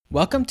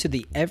Welcome to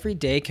the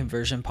Everyday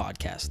Conversion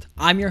Podcast.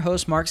 I'm your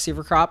host, Mark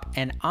Sieverkrop,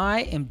 and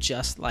I am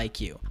just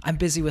like you. I'm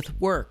busy with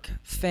work,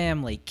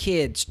 family,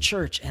 kids,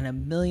 church, and a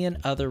million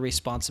other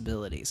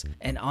responsibilities.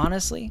 And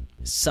honestly,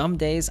 some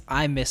days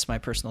I miss my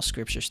personal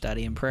scripture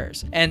study and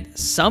prayers. And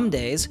some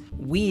days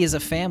we as a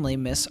family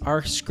miss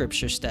our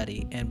scripture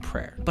study and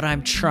prayer. But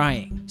I'm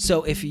trying.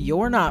 So if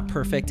you're not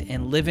perfect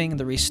in living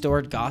the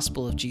restored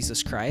gospel of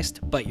Jesus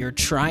Christ, but you're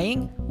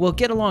trying, we'll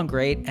get along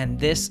great, and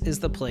this is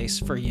the place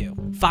for you.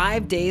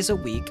 5 days a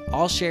week,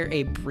 I'll share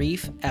a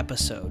brief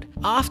episode,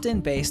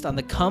 often based on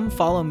the Come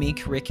Follow Me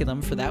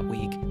curriculum for that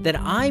week that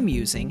I'm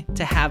using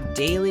to have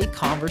daily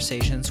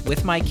conversations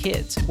with my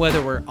kids,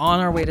 whether we're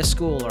on our way to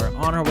school or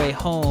on our way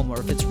home,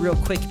 or if it's real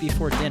quick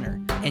before dinner.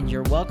 And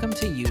you're welcome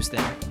to use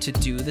them to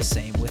do the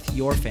same with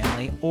your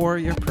family or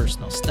your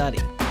personal study.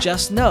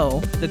 Just know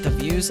that the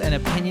views and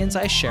opinions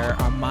I share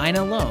are mine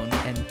alone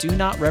and do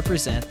not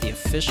represent the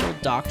official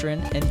doctrine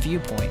and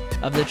viewpoint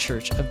of the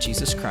Church of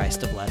Jesus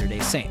Christ of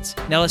Latter-day Saints.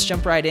 Now let's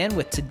jump right in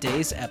with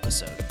today's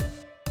episode.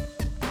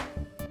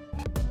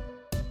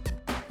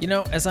 You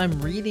know, as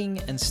I'm reading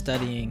and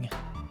studying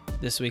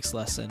this week's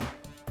lesson,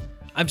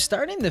 I'm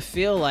starting to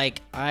feel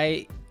like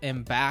I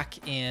am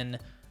back in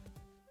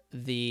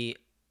the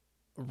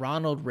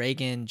Ronald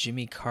Reagan,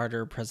 Jimmy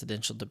Carter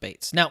presidential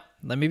debates. Now,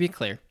 let me be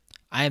clear.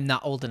 I am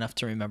not old enough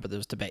to remember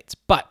those debates,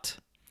 but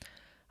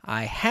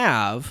I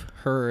have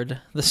heard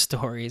the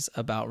stories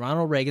about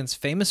Ronald Reagan's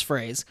famous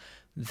phrase,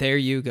 "There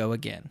you go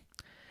again."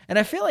 And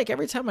I feel like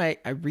every time I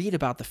read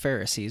about the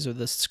Pharisees or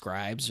the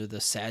scribes or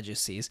the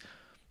Sadducees,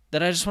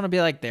 that I just want to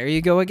be like, there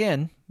you go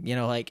again. You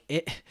know, like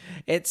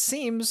it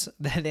seems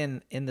that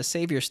in the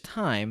Savior's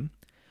time,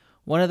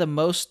 one of the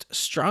most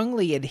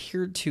strongly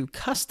adhered to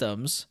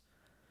customs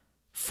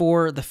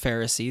for the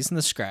Pharisees and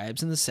the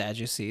scribes and the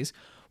Sadducees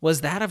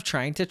was that of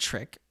trying to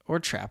trick or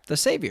trap the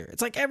Savior.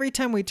 It's like every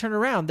time we turn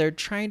around, they're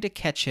trying to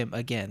catch him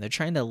again. They're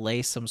trying to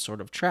lay some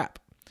sort of trap.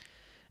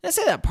 And I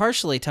say that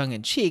partially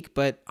tongue-in-cheek,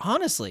 but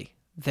honestly,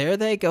 there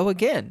they go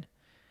again.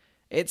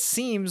 It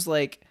seems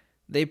like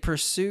they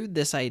pursued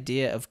this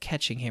idea of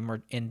catching him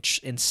or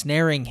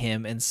ensnaring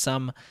him in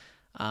some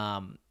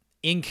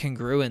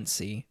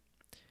incongruency.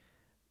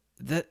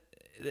 That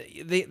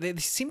they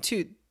seem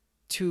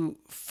to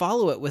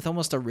follow it with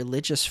almost a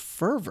religious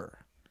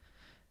fervor.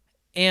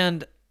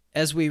 And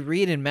as we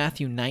read in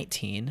Matthew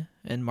 19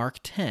 and Mark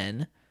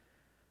 10,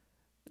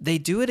 they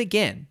do it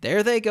again.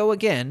 There they go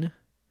again,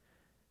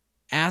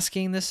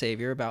 asking the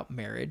Savior about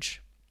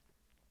marriage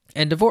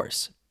and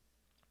divorce.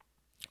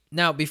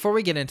 Now, before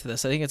we get into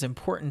this, I think it's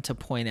important to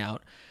point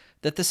out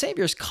that the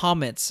Savior's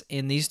comments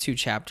in these two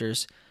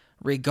chapters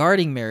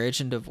regarding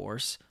marriage and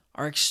divorce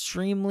are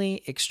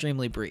extremely,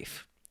 extremely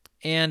brief.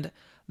 And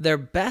they're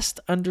best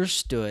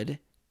understood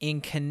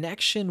in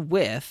connection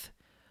with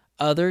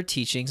other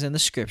teachings in the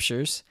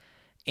scriptures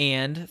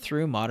and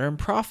through modern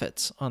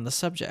prophets on the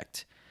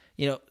subject.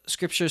 You know,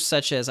 scriptures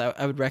such as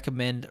I would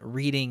recommend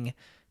reading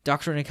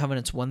Doctrine and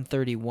Covenants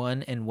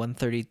 131 and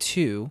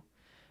 132,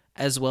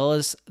 as well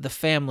as The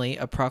Family,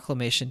 A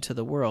Proclamation to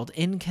the World,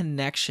 in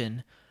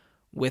connection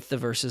with the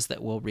verses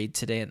that we'll read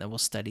today and that we'll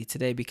study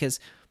today, because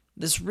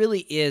this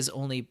really is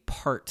only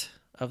part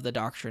of the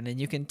doctrine. And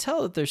you can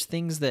tell that there's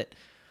things that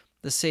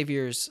the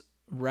Savior's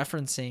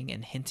referencing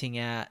and hinting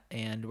at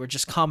and were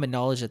just common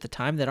knowledge at the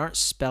time that aren't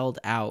spelled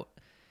out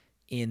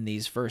in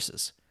these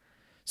verses.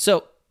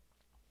 So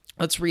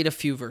let's read a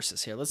few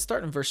verses here. Let's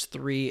start in verse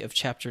 3 of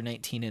chapter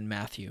 19 in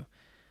Matthew.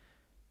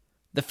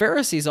 The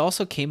Pharisees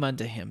also came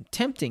unto him,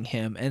 tempting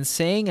him, and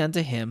saying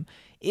unto him,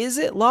 Is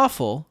it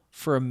lawful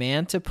for a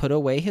man to put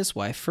away his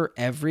wife for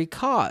every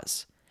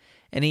cause?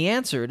 And he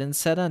answered and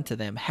said unto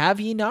them, Have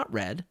ye not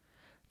read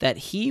that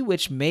he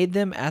which made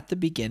them at the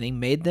beginning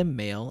made them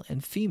male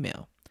and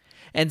female,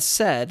 and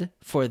said,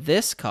 For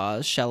this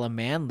cause shall a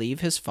man leave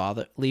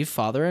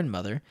father and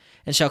mother,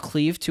 and shall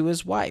cleave to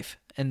his wife,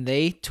 and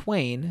they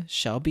twain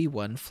shall be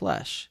one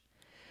flesh.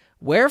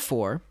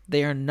 Wherefore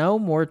they are no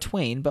more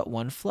twain, but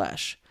one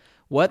flesh.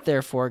 What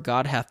therefore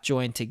God hath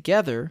joined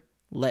together,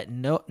 let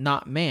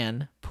not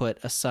man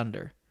put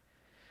asunder.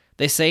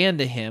 They say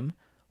unto him,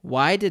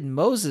 Why did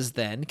Moses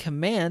then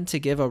command to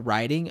give a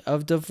writing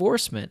of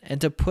divorcement and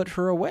to put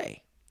her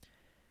away?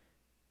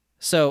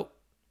 So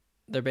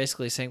they're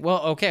basically saying,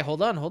 well, okay,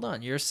 hold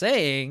on. You're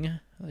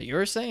saying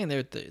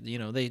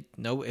they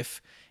know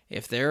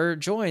if they're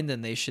joined,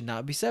 then they should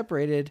not be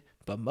separated.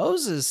 But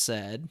Moses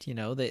said,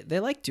 they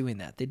like doing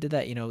that. They did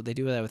that, they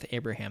do that with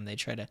Abraham. They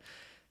try to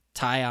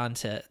tie on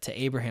to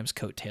Abraham's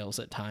coattails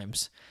at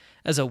times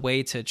as a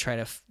way to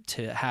try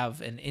to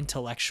have an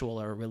intellectual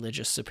or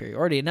religious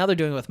superiority. And now they're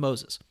doing it with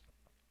Moses.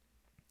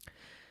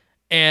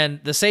 And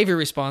the Savior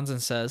responds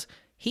and says,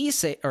 He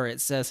saith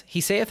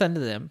unto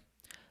them,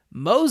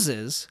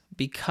 Moses,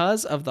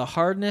 because of the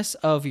hardness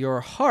of your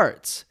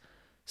hearts,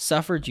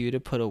 suffered you to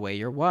put away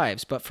your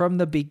wives, but from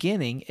the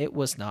beginning it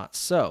was not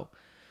so.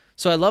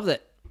 So I love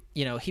that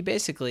he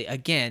basically,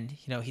 again,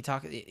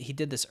 he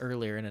did this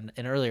earlier in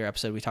an earlier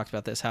episode. We talked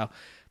about this, how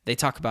they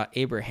talk about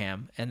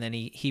Abraham, and then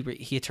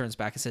he turns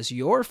back and says,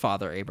 "Your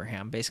father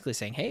Abraham," basically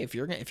saying, "Hey, if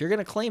you're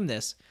gonna claim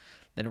this,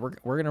 then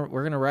we're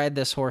gonna ride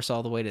this horse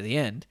all the way to the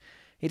end."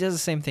 He does the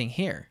same thing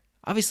here.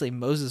 Obviously,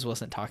 Moses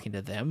wasn't talking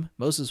to them.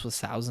 Moses was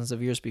thousands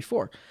of years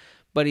before,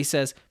 but he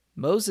says,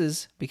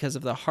 "Moses, because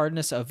of the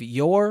hardness of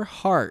your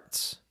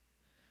hearts."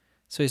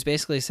 So he's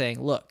basically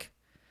saying, "Look,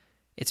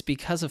 it's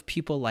because of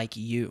people like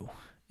you."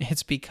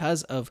 It's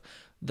because of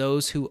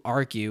those who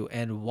argue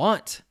and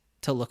want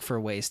to look for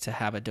ways to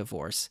have a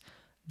divorce.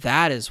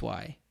 That is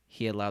why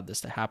he allowed this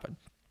to happen.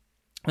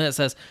 And it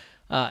says,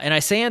 and I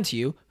say unto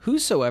you,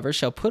 whosoever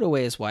shall put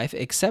away his wife,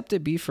 except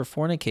it be for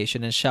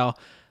fornication, and shall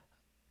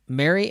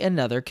marry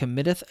another,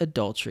 committeth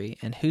adultery,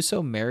 and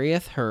whoso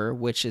marrieth her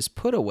which is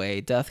put away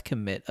doth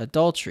commit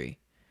adultery.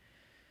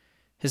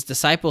 His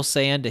disciples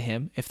say unto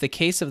him, if the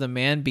case of the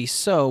man be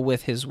so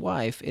with his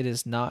wife, it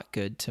is not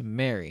good to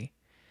marry.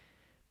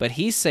 But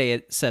he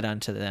said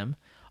unto them,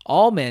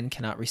 all men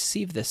cannot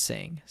receive this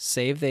saying,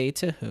 save they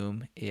to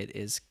whom it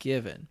is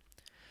given.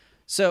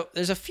 So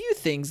there's a few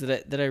things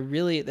that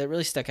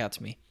really stuck out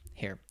to me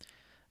here.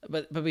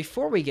 But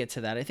before we get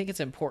to that, I think it's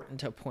important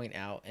to point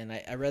out, and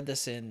I read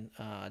this in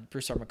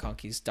Bruce R.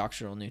 McConkie's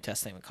Doctrinal New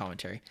Testament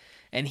Commentary,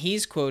 and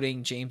he's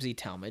quoting James E.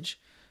 Talmage,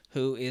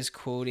 who is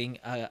quoting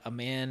a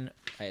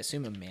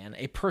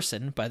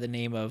person by the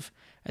name of,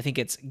 I think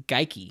it's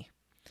Geikie.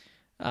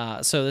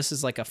 So this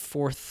is like a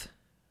fourth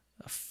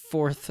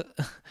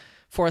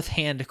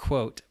hand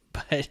quote,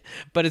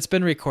 but it's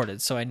been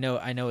recorded, so I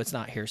know it's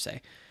not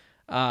hearsay.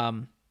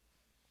 And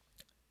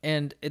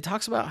it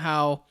talks about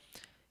how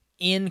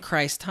in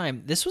Christ's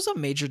time, this was a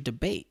major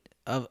debate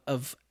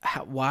of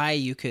why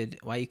you could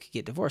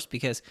get divorced,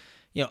 because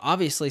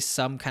obviously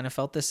some kind of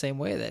felt the same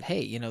way, that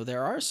hey,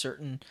 there are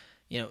certain,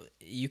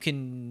 you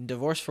can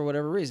divorce for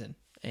whatever reason,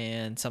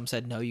 and some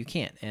said no, you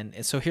can't.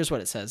 And so here's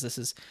what it says. This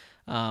is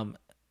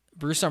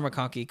Bruce R.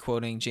 McConkie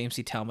quoting James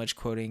E. Talmage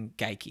quoting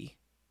Geikie.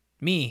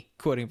 Me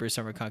quoting Bruce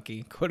R.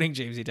 McConkie quoting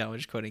James E.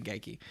 Talmage quoting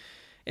Geikie.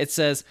 It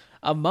says,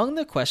 among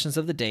the questions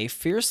of the day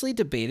fiercely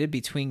debated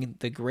between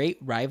the great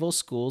rival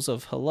schools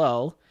of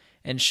Hillel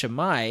and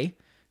Shammai,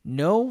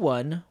 no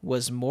one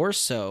was more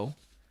so,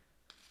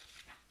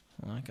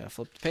 I gotta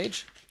flip the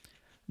page,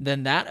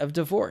 than that of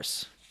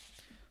divorce.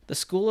 The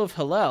school of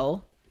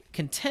Hillel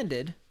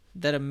contended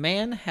that a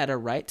man had a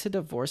right to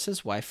divorce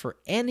his wife for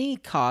any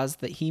cause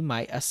that he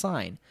might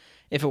assign,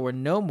 if it were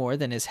no more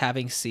than his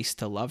having ceased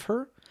to love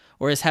her,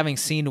 or his having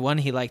seen one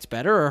he liked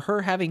better, or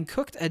her having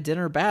cooked a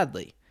dinner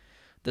badly.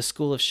 The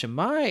school of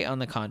Shammai, on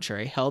the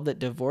contrary, held that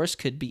divorce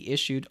could be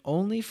issued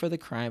only for the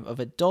crime of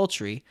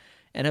adultery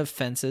and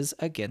offenses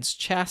against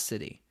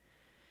chastity.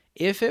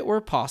 If it were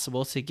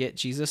possible to get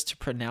Jesus to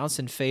pronounce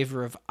in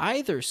favor of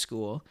either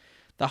school,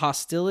 the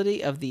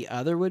hostility of the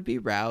other would be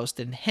roused,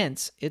 and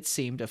hence it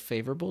seemed a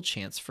favorable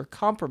chance for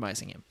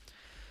compromising him.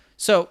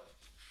 So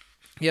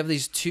you have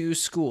these two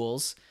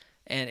schools,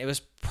 and it was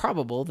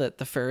probable that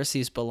the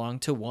Pharisees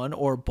belonged to one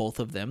or both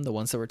of them, the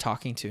ones that were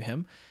talking to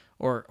him,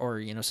 or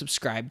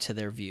subscribe to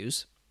their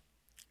views.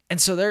 And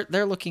so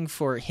they're looking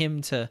for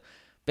him to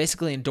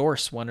basically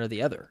endorse one or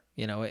the other.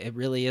 It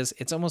really is.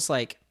 It's almost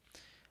like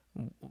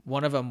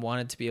one of them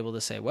wanted to be able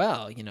to say,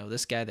 well,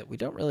 this guy that we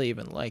don't really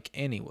even like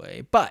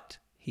anyway, but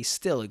he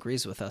still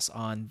agrees with us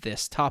on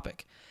this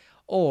topic.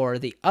 Or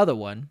the other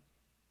one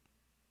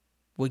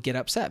would get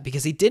upset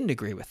because he didn't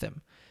agree with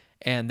them.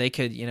 And they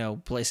could,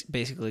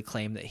 basically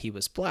claim that he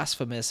was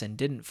blasphemous and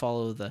didn't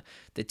follow the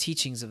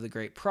teachings of the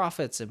great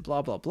prophets and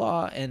blah, blah,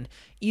 blah. And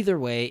either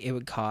way, it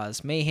would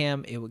cause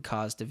mayhem, it would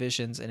cause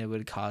divisions, and it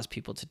would cause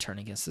people to turn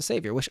against the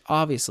Savior, which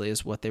obviously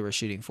is what they were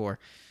shooting for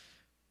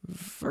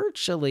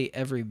virtually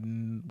every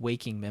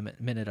waking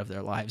minute of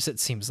their lives, it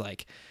seems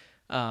like.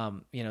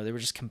 They were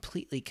just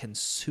completely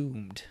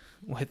consumed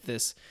with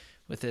this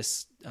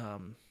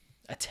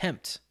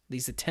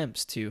these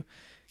attempts to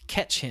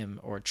catch him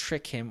or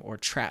trick him or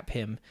trap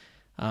him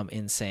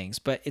in sayings.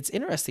 But it's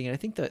interesting, and I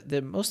think one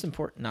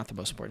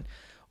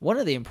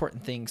of the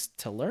important things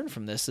to learn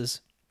from this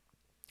is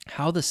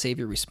how the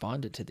Savior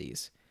responded to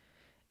these.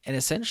 And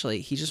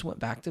essentially, he just went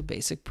back to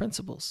basic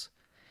principles.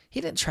 He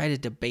didn't try to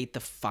debate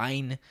the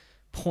fine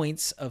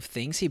points of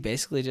things. He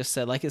basically just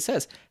said, like it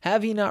says,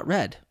 have ye not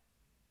read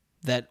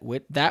that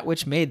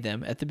which made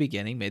them at the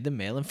beginning made them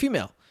male and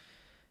female?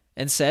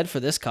 And said, for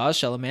this cause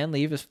shall a man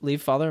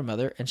leave father and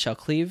mother, and shall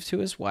cleave to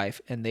his wife,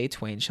 and they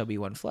twain shall be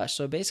one flesh.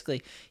 So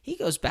basically, he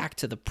goes back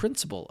to the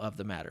principle of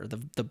the matter,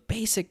 the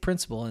basic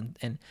principle.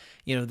 And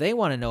they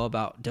want to know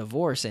about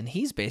divorce, and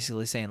he's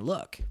basically saying,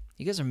 look,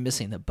 you guys are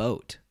missing the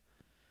boat.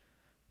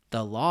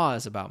 The law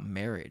is about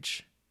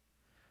marriage.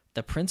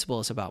 The principle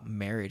is about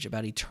marriage,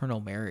 about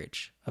eternal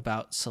marriage,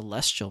 about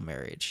celestial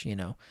marriage,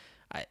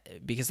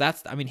 because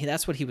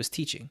that's what he was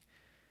teaching.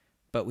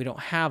 But we don't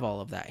have all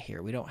of that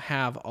here. We don't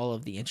have all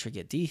of the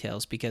intricate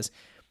details because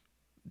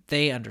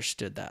they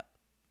understood that.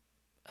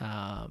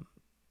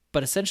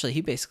 But essentially,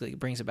 he basically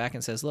brings it back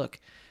and says,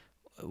 look,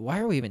 why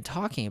are we even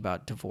talking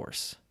about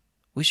divorce?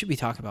 we should be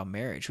talking about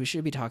marriage. We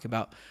should be talking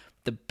about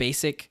the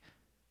basic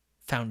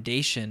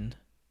foundation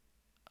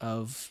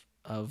of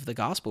the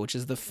gospel, which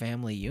is the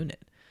family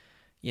unit.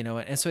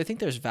 And so I think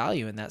there's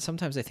value in that.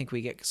 Sometimes I think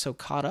we get so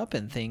caught up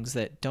in things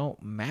that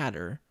don't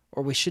matter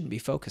or we shouldn't be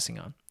focusing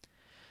on.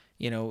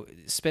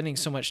 Spending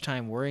so much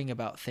time worrying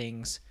about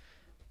things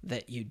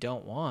that you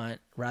don't want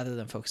rather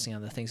than focusing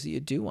on the things that you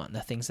do want,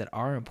 the things that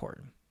are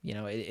important.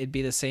 It'd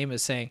be the same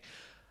as saying,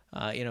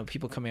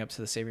 people coming up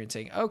to the Savior and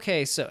saying,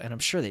 okay, so, and I'm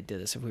sure they did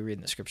this if we read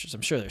in the scriptures.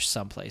 I'm sure there's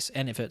some place,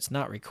 and if it's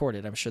not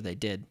recorded, I'm sure they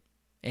did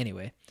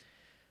anyway.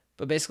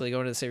 But basically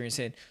going to the Savior and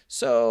saying,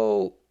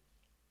 so,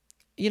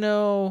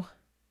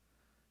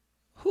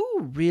 who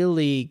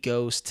really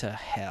goes to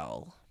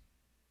hell?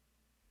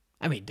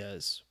 I mean,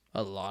 does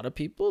a lot of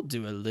people?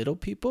 Do a little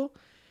people?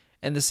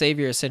 And the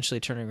Savior essentially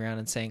turning around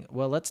and saying,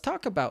 well, let's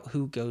talk about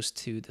who goes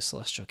to the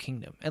celestial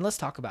kingdom. And let's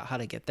talk about how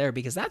to get there,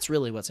 because that's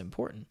really what's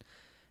important,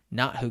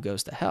 not who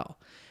goes to hell.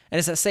 And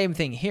it's the same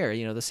thing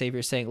here. The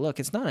Savior is saying, look,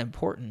 it's not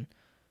important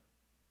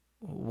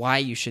why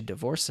you should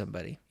divorce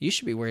somebody. You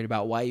should be worried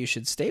about why you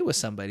should stay with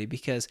somebody,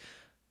 because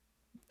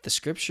the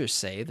scriptures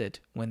say that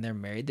when they're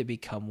married, they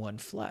become one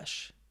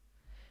flesh.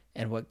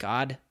 And what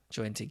God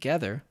joined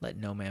together, let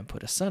no man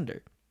put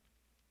asunder.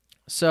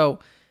 So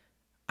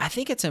I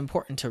think it's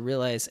important to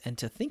realize and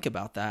to think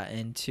about that,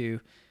 and to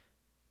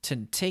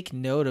take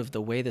note of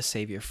the way the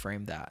Savior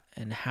framed that,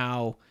 and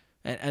how,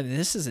 and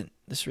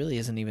this really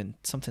isn't even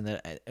something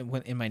that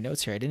in my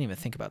notes here, I didn't even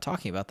think about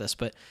talking about this,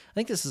 but I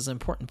think this is an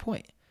important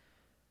point.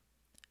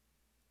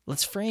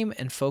 Let's frame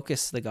and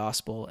focus the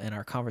gospel and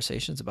our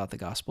conversations about the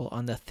gospel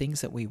on the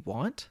things that we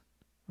want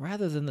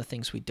rather than the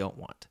things we don't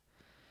want,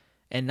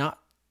 and not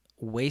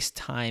waste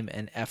time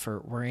and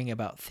effort worrying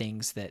about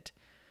things that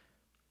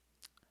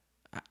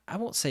I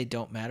won't say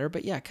don't matter,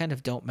 but yeah, kind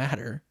of don't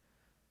matter.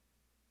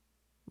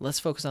 Let's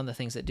focus on the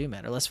things that do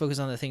matter. Let's focus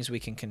on the things we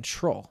can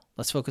control.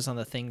 Let's focus on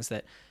the things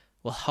that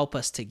will help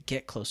us to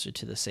get closer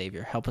to the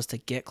Savior, help us to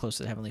get closer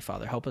to the Heavenly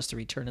Father, help us to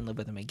return and live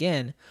with Him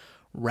again,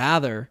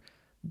 rather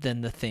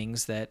than the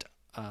things that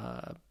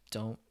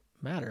don't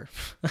matter.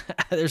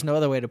 There's no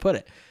other way to put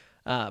it.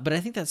 But I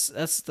think that's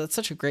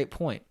such a great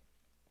point.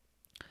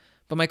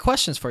 But my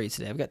questions for you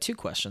today, I've got two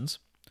questions.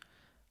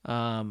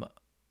 The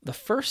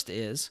first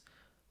is,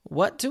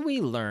 what do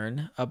we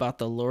learn about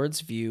the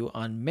Lord's view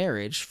on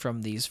marriage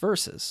from these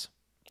verses?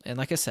 And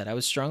like I said, I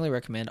would strongly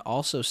recommend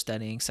also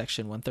studying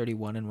section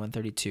 131 and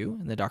 132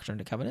 in the Doctrine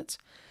and Covenants,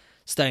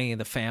 studying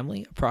the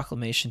family, a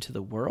proclamation to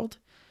the world,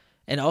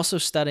 and also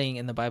studying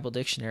in the Bible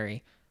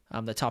dictionary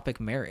the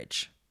topic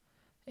marriage,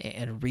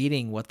 and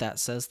reading what that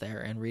says there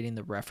and reading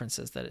the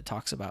references that it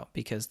talks about,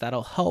 because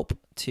that'll help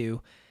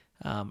to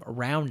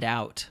round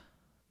out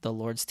the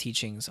Lord's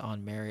teachings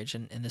on marriage.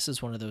 And this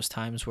is one of those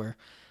times where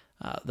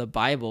the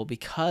Bible,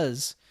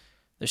 because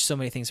there's so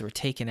many things that were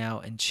taken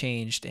out and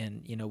changed,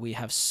 and we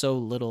have so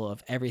little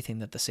of everything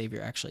that the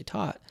Savior actually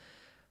taught,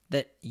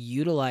 that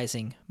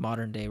utilizing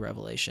modern day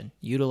revelation,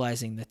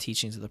 utilizing the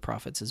teachings of the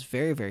prophets is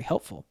very, very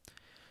helpful.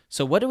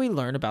 So what do we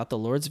learn about the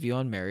Lord's view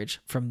on marriage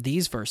from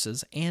these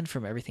verses and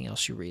from everything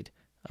else you read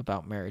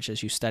about marriage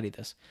as you study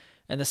this?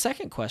 And the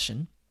second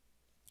question,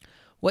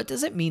 what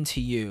does it mean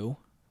to you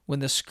when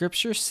the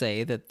scriptures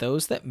say that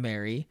those that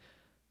marry,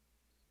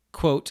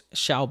 quote,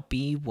 shall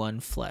be one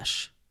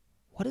flesh?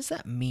 What does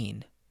that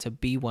mean, to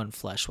be one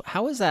flesh?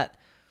 How is that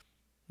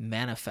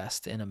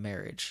manifest in a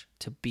marriage,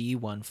 to be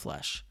one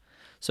flesh?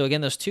 So again,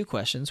 those two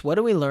questions. What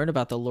do we learn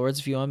about the Lord's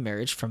view on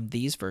marriage from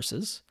these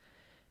verses?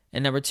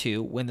 And number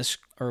two,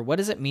 what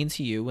does it mean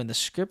to you when the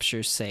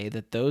scriptures say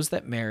that those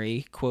that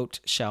marry,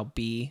 quote, shall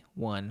be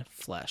one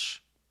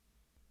flesh?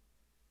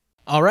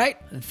 All right,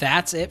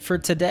 that's it for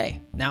today.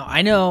 Now,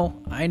 I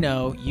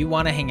know you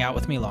want to hang out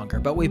with me longer,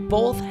 but we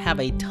both have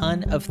a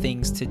ton of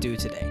things to do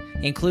today,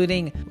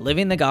 including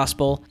living the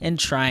gospel and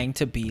trying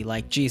to be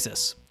like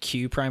Jesus.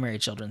 Cue primary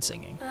children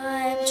singing.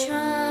 I'm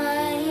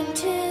trying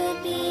to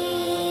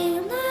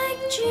be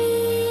like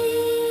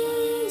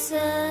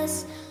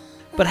Jesus.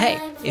 But hey,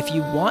 if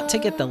you want to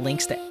get the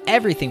links to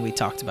everything we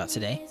talked about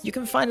today, you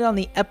can find it on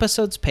the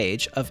episodes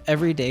page of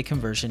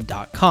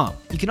everydayconversion.com.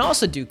 You can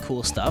also do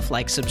cool stuff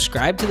like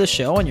subscribe to the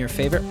show on your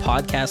favorite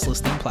podcast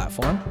listening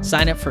platform,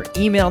 sign up for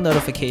email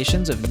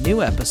notifications of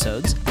new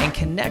episodes, and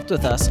connect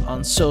with us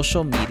on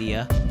social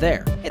media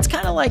there. It's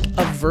kind of like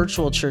a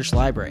virtual church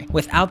library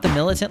without the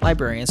militant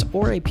librarians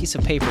or a piece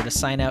of paper to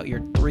sign out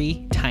your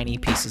 3 tiny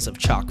pieces of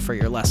chalk for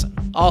your lesson.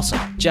 Also,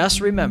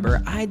 just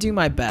remember, I do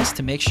my best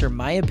to make sure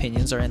my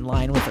opinions are in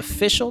line with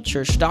official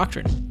church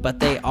doctrine, but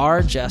they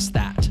are just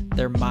that.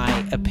 They're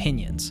my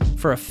opinions.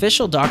 For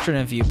official doctrine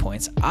and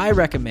viewpoints, I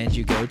recommend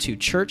you go to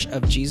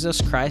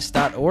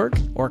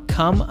churchofjesuschrist.org or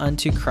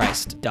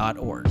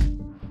comeuntochrist.org.